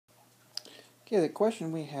Okay, the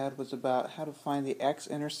question we had was about how to find the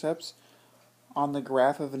x-intercepts on the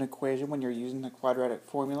graph of an equation when you're using the quadratic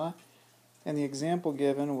formula. And the example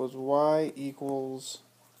given was y equals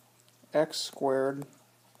x squared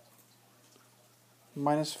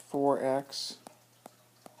minus 4x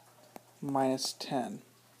minus 10.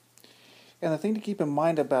 And the thing to keep in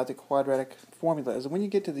mind about the quadratic formula is that when you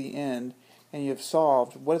get to the end and you've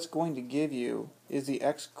solved, what it's going to give you is the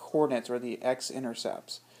x-coordinates or the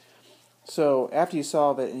x-intercepts. So after you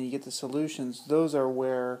solve it and you get the solutions, those are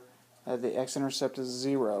where the x-intercept is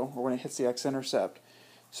 0, or when it hits the x-intercept.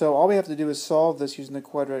 So all we have to do is solve this using the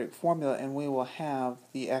quadratic formula and we will have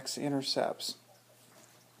the x-intercepts.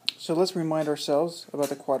 So let's remind ourselves about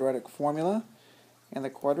the quadratic formula. And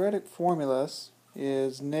the quadratic formula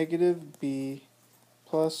is negative b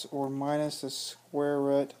plus or minus the square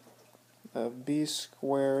root of b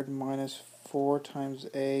squared minus 4 times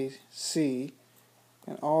ac,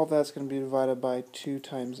 and all of that's going to be divided by 2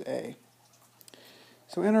 times a.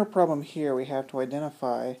 So in our problem here we have to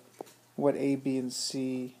identify what a, b, and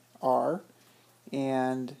c are,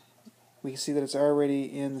 and we see that it's already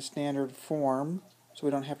in the standard form, so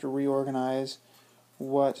we don't have to reorganize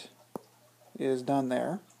what is done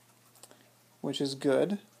there, which is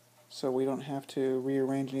good. So we don't have to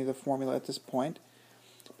rearrange any of the formula at this point.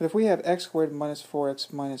 But if we have x squared minus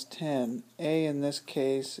 4x minus 10, a in this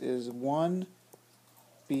case is 1,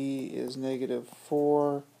 b is negative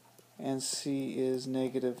 4, and c is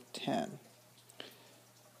negative 10.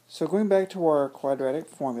 So going back to our quadratic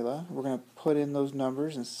formula, we're going to put in those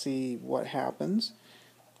numbers and see what happens.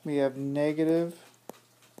 We have negative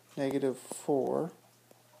 4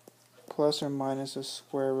 plus or minus the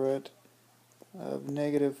square root of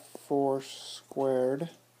negative 4 squared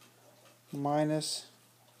minus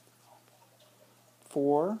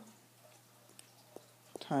 4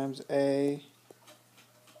 times a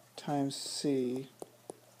times c,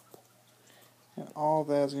 and all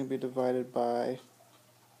that is going to be divided by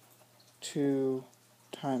 2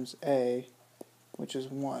 times a, which is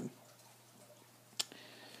 1.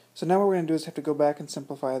 So now what we're going to do is have to go back and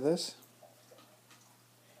simplify this.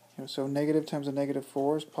 So negative times a negative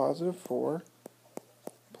 4 is positive 4,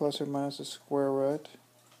 plus or minus the square root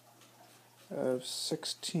of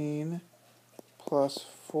 16 plus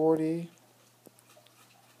 40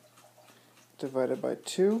 divided by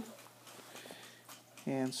 2.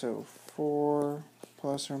 And so 4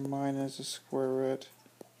 plus or minus the square root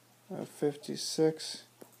of 56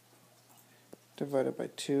 divided by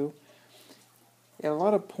 2. At a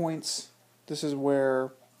lot of points, this is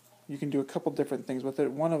where you can do a couple different things with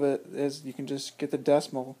it. One of it is you can just get the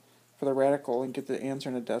decimal for the radical and get the answer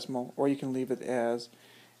in a decimal, or you can leave it as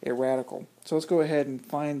a radical. So let's go ahead and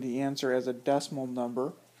find the answer as a decimal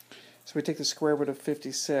number. So we take the square root of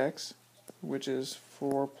 56, which is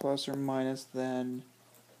 4 plus or minus then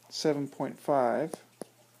 7.5,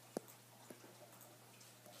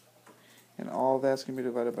 and all of that's going to be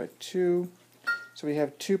divided by 2. So we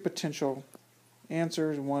have two potential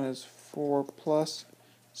answers. One is 4 plus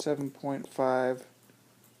 7.5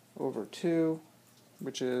 over 2,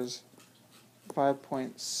 which is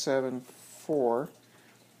 5.74,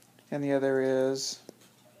 and the other is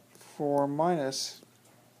 4 minus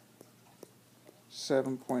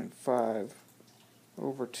 7.5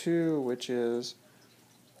 over 2, which is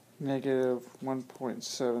negative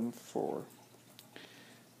 1.74.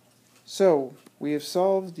 So we have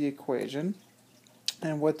solved the equation,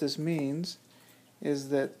 and what this means is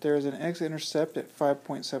that there is an x-intercept at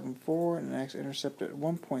 5.74 and an x-intercept at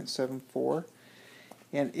 1.74.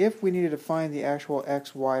 And if we needed to find the actual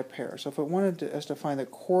x-y pair, so if it wanted us to find the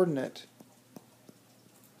coordinate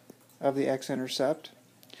of the x-intercept,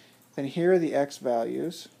 then here are the x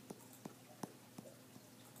values,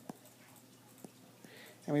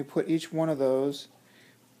 and we put each one of those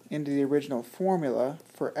into the original formula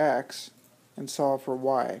for x and solve for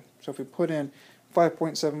y. So if we put in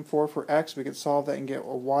 5.74 for x, we could solve that and get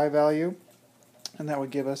a y value, and that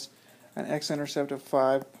would give us an x-intercept of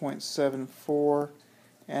 5.74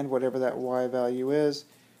 and whatever that y value is,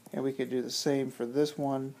 and we could do the same for this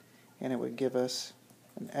one, and it would give us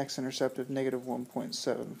an x-intercept of negative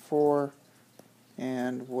 1.74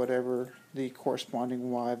 and whatever the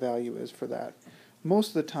corresponding y value is for that. Most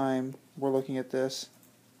of the time we're looking at this,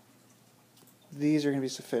 these are going to be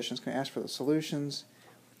sufficient. It's going to ask for the solutions,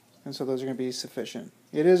 and so those are going to be sufficient.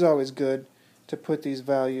 It is always good to put these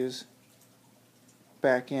values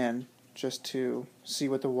back in just to see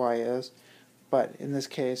what the y is, but in this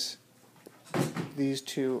case these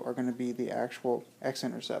two are going to be the actual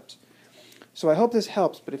x-intercepts. So I hope this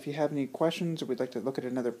helps, but if you have any questions or would like to look at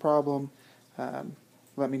another problem,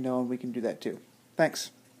 let me know and we can do that too.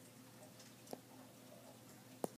 Thanks.